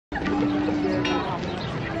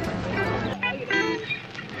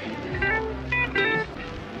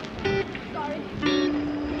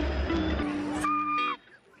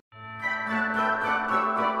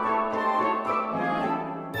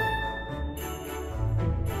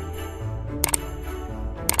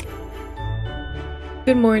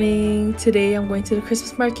Good morning. Today I'm going to the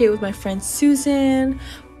Christmas market with my friend Susan.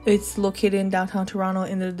 It's located in downtown Toronto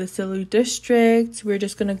in the Distillery District. We're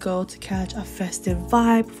just gonna go to catch a festive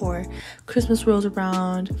vibe before Christmas rolls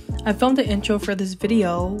around. I filmed the intro for this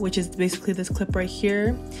video, which is basically this clip right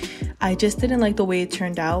here. I just didn't like the way it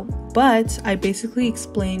turned out, but I basically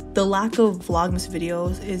explained the lack of Vlogmas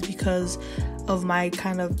videos is because of my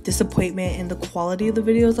kind of disappointment in the quality of the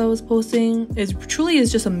videos I was posting. It truly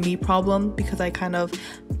is just a me problem because I kind of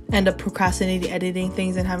end up procrastinating editing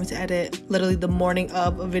things and having to edit literally the morning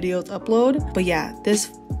of a video's upload. But yeah,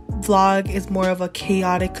 this vlog is more of a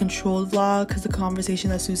chaotic, controlled vlog because the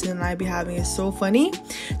conversation that Susan and I be having is so funny.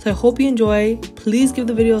 So I hope you enjoy. Please give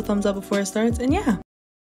the video a thumbs up before it starts, and yeah.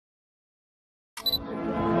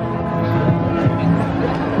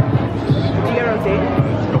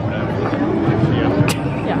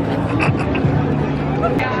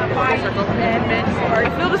 I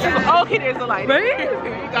feel this is okay. There's a light. Right? You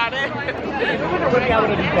got it.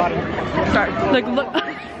 Like, look.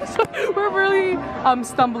 We're really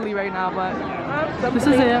stumbly right now, but this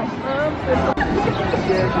is it.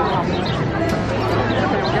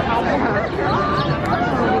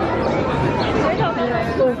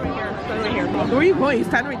 Where are you going? You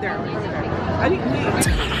stand right there. I think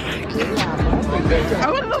I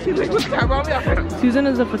want to know if you look with the camera. Susan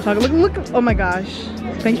is a photographer. Look, oh my gosh.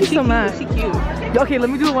 Thank you so much. She cute. Okay, let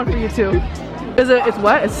me do one for you too. It's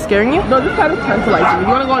what? It's scaring you? No, this side is tantalizing. You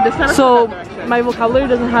want to go on this side? So my vocabulary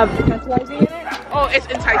doesn't have tantalizing in it? Oh, it's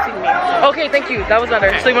enticing me. Okay, thank you. That was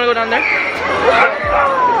better. So you want to go down there?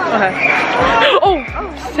 Okay. Oh,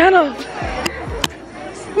 Santa.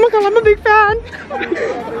 Oh my god, I'm a big fan.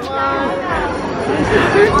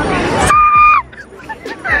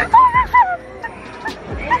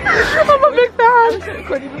 I'm a big fan.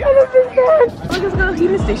 I'm a big fan. Look, it's the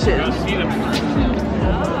heating station.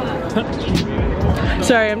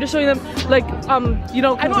 Sorry, I'm just showing them, like, you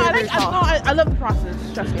know, I love the process.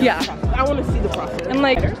 Trust me. Yeah. I want to see the process. And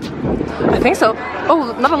like, I think so.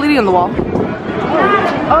 Oh, not a lady on the wall.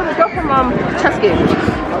 Oh, the girl from Chess Game.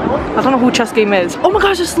 I don't know who Chess Game is. Oh my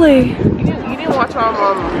gosh, it's Slay. You didn't watch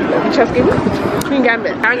Chess Game? Queen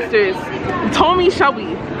Gambit. Gangsters. Tommy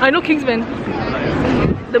Shelby. I know Kingsman.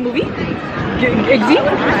 The movie? Eggsy?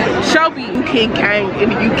 Shelby. UK gang in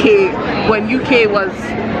the UK when UK was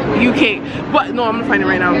UK. But no, I'm gonna find it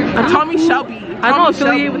right now. Tommy Shelby. I don't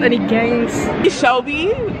affiliate with any gangs.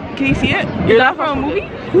 Shelby. Can you see it? Is that from a movie?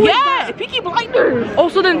 Yeah, Peaky Blinders. Oh,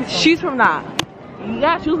 so then she's from that.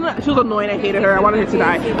 Yeah, she was annoying. I hated her. I wanted her to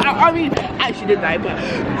die. I mean, she did die, but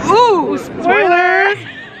ooh, spoilers.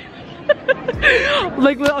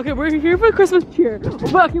 Like, well, okay, we're here for Christmas cheer.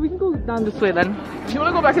 Well, okay, we can go down this way then. You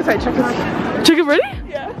wanna go back inside? Check it. Check it ready?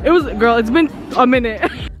 Yeah. It was, girl, it's been a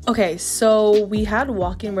minute. Okay, so we had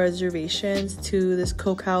walk-in reservations to this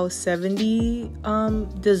Cacao 70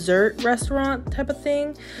 dessert restaurant type of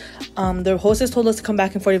thing. The hostess told us to come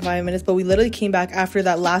back in 45 minutes, but we literally came back after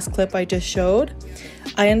that last clip I just showed.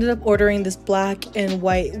 I ended up ordering this black and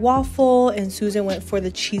white waffle, and Susan went for the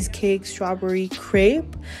cheesecake strawberry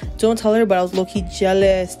crepe. Don't tell her, but I was low-key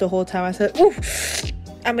jealous the whole time. I said, ooh,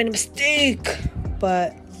 I made a mistake.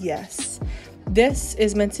 But yes, this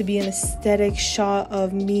is meant to be an aesthetic shot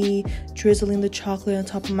of me drizzling the chocolate on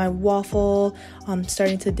top of my waffle. I'm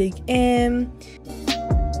starting to dig in.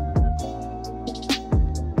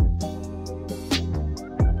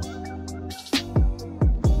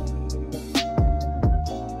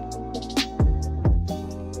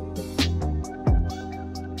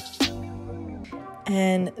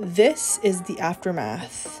 And this is the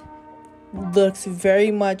aftermath. Looks very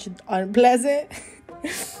much unpleasant.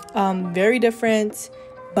 Very different,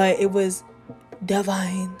 but it was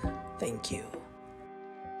divine. Thank you.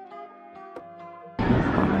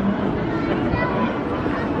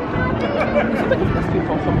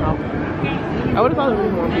 I would have thought there would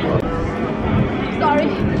be more people. Sorry.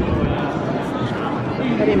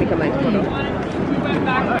 I didn't make a nice photo.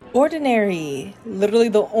 Ordinary. Literally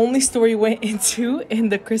the only store we went into in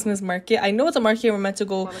the Christmas market. I know it's a market, we're meant to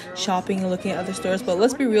go shopping and looking at other stores, but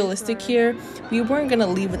let's be realistic here. We weren't gonna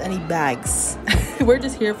leave with any bags. We're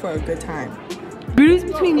just here for a good time. Beauty's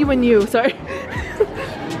between you and you. Sorry.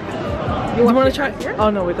 You want to try? Oh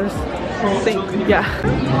no, wait, there's thing. Yeah.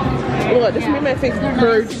 Look, this made my face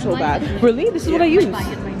purge so bad. Really? This is what I use.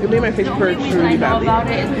 It made my face purge really badly.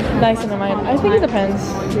 Nice, never mind. I think it depends.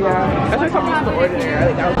 Yeah. That's why some use the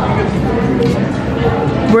Ordinary.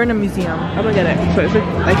 We're in a museum. I'm gonna get it. So it's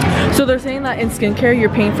like so they're saying that in skincare you're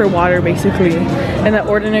paying for water basically, and that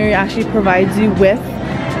Ordinary actually provides you with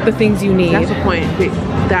the things you need. That's the point.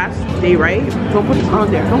 That's they right. Don't put it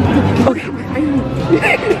on there. Don't put it. Okay.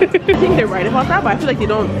 I think they're right about that, but I feel like they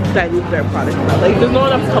don't dilute their product enough. Like there's no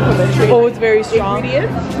enough complementary. Oh, it's very strong.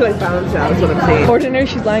 Ingredients to like balance it out. Is what I'm saying. Ordinary,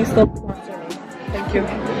 she's lying still. Sponsor me. Thank you.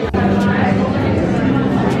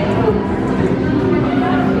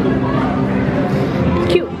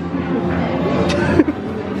 Cute.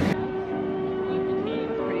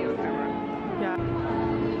 Yeah.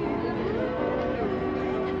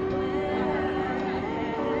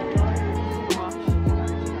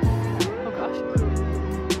 Oh gosh.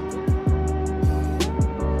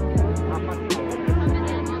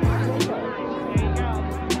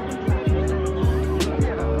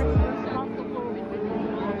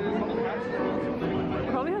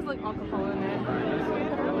 Probably has like alcohol in it.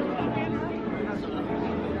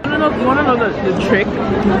 You want to know the trick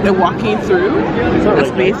in walking through the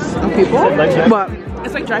space of people? But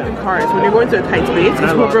it's like driving cars. When you're going to a tight space,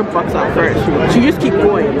 it's whoever bucks out first. So you just keep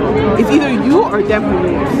going. It's either you or them who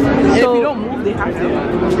moves. And if you don't move, they have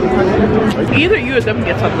to. Either you or them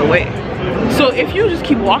gets out of the way. So if you just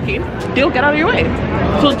keep walking, they'll get out of your way.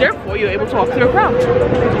 So therefore, you're able to walk through a crowd.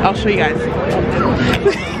 I'll show you guys.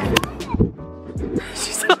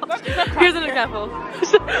 Here's an example.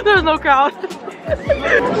 There's no crowd.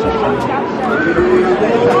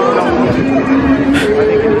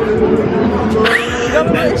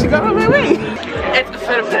 She got out of my way. It's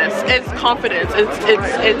assertiveness, it's confidence, it's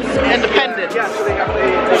independence.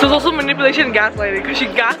 So it's also manipulation and gaslighting because she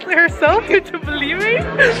gaslit herself into believing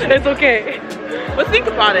it's okay. But think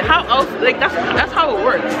about it, how else, like that's how it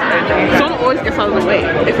works. Someone always gets out of the way.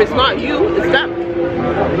 If it's not you, it's them.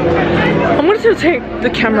 I'm gonna take the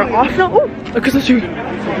camera off now. Oh, a Christmas tree.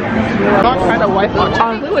 I'm not trying to wipe out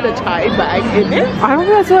chocolate with a tie bag in it. I don't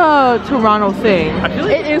think that's a Toronto thing. I feel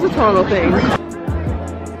like it is a Toronto thing.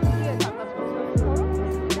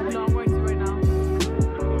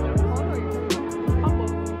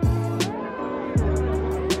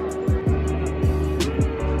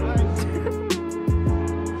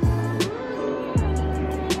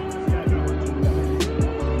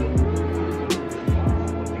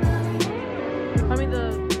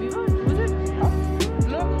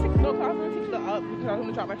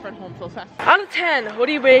 My friend home so fast. Out of 10, what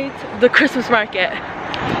do you rate the Christmas market?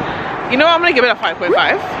 You know, I'm gonna give it a 5.5.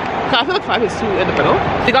 I feel like 5 is too in the middle.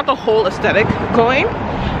 They got the whole aesthetic going,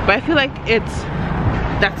 but I feel like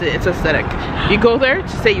that's it, it's aesthetic. You go there to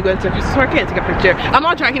say you go to the Christmas market and take a picture. I'm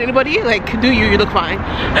not dragging anybody, like do you look fine.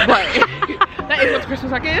 But that is what the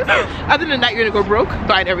Christmas market is. Other than that, you're gonna go broke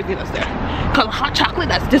buying everything that's there. Cause hot chocolate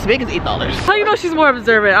that's this big is $8. How you know she's more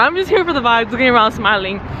observant? I'm just here for the vibes, looking around,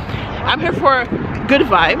 smiling. I'm here for good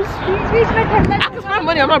vibes. I can spend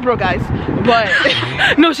money, I'm not broke, guys. But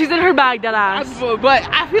no, she's in her bag, that ass. But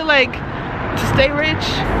I feel like to stay rich,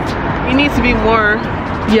 you need to be more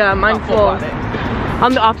mindful.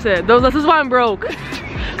 I'm the opposite. This is why I'm broke.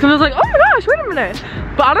 Cause I was like, oh my gosh, wait a minute.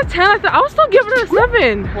 But out of 10, I was still giving it a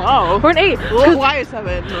 7. Wow. Or an 8. Why a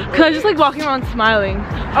 7? Cause I just like walking around smiling.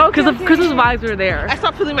 Because the Christmas vibes were there. I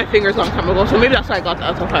stopped feeling my fingers a long time ago, so maybe that's why I got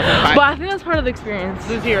that to 5.5. But I think that's part of the experience.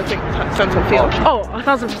 Losing your sense of feel. Oh,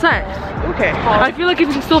 1000%. Okay. I feel like if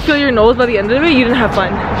you can still feel your nose by the end of it, you didn't have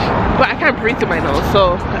fun. But I can't breathe through my nose,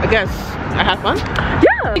 so I guess I had fun.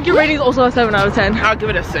 Yeah. I think your rating is also a 7 out of 10. I'll give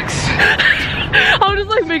it a 6. I'm just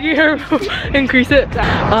like making her increase it.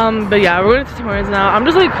 But yeah, we're going to Tim Hortons now. I'm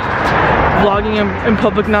just like vlogging in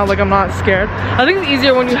public now, like I'm not scared. I think it's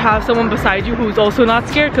easier when you have someone beside you who's also not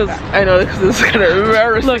scared, because I know this is kind of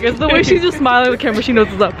embarrassing. Look, it's the way she's just smiling at the camera, she knows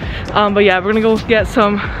what's up. But yeah, we're gonna go get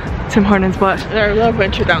some Tim Hortons. But they're a little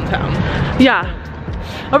venture downtown. Yeah.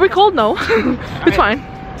 Are we cold? No. It's fine.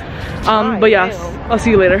 But yes, I'll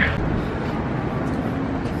see you later.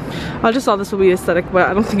 I just saw this will be aesthetic, but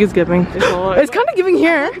I don't think it's giving. It's kind of giving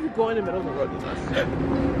here. Go in the middle of the road with us.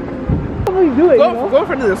 What are you doing? Go in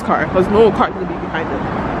front of this car, because no car's gonna be behind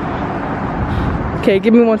it. Okay,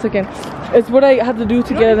 give me 1 second. It's what I had to do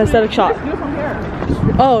to get an aesthetic shot. Just do it from here.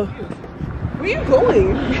 Oh. Where are you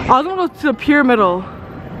going? I was gonna go to the pier middle.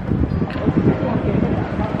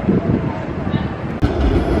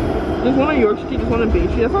 There's one on York Street, there's one on Bay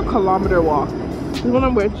Street. That's a kilometer walk. There's one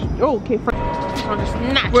on which, oh, okay.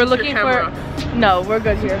 We're looking for, no, we're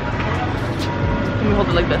good here. Let me hold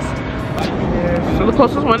it like this. So the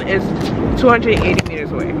closest one is 280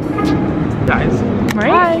 meters away. Guys.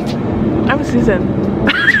 Right? I'm Susan.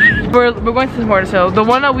 we're going to Tim Hortons, so the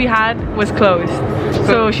one that we had was closed.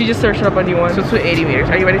 So she just searched up a new one. So 280 meters.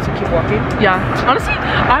 Are you ready to keep walking? Yeah. Honestly,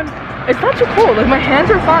 it's not too cold. Like my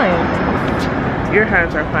hands are fine. Your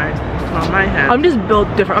hands are fine. It's not my hands. I'm just built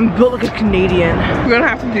different. I'm built like a Canadian. We're gonna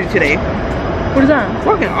have to do today. What is that?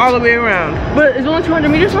 Walking all the way around. But it's only 200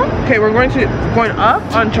 meters long? Okay, we're going up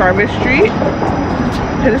on Jarvis Street.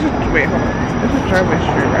 Okay, this is, wait, hold on. This is Jarvis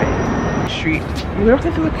Street, right? Street. We're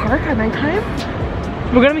walking through a park at nighttime?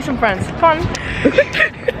 We're gonna meet some friends. Fun.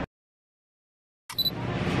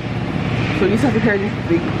 So you have to carry these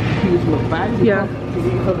big, huge little bags. Yeah. You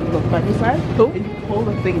put the little bag inside. Oh. And you pull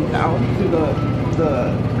the thing down to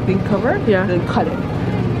the thing cover. Yeah. Then cut it.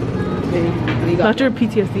 Then you got After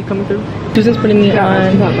PTSD coming through. Susan's putting me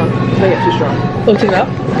on. No. They get too strong. Oh, take it out?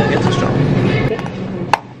 They get too strong.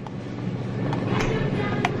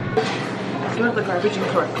 You have the garbage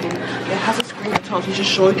incorrectly. It has a screen that tells you to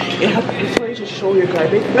show your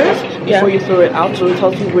garbage first before you throw it out, so it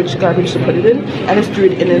tells you which garbage to put it in, and it's threw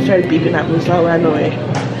it in and started beeping at me, so I ran away.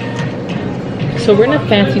 So we're in a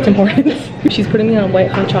fancy Tim Hortons. She's putting me on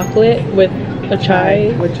white hot chocolate with a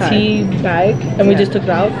chai tea bag, and we just took it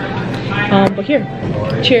out. But here,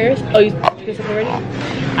 cheers. Oh, you took it already?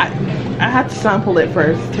 I had to sample it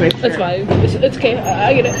first to make sure. That's fine. It's okay.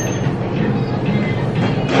 I get it.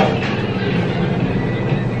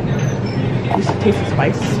 This tastes of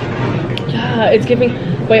spice. Yeah, it's giving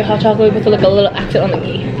white hot chocolate with like a little accent on the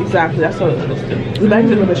E. Exactly, that's what it's supposed to do. The bag's a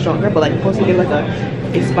little bit stronger, but like supposed to give like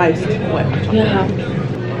a spiced white hot chocolate. Yeah.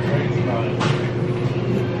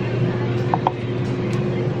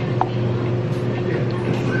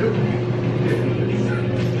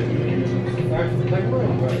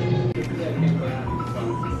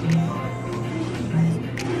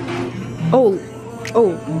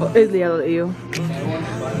 Oh, it's the yellow at you.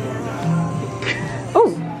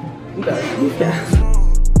 Oh, Yeah.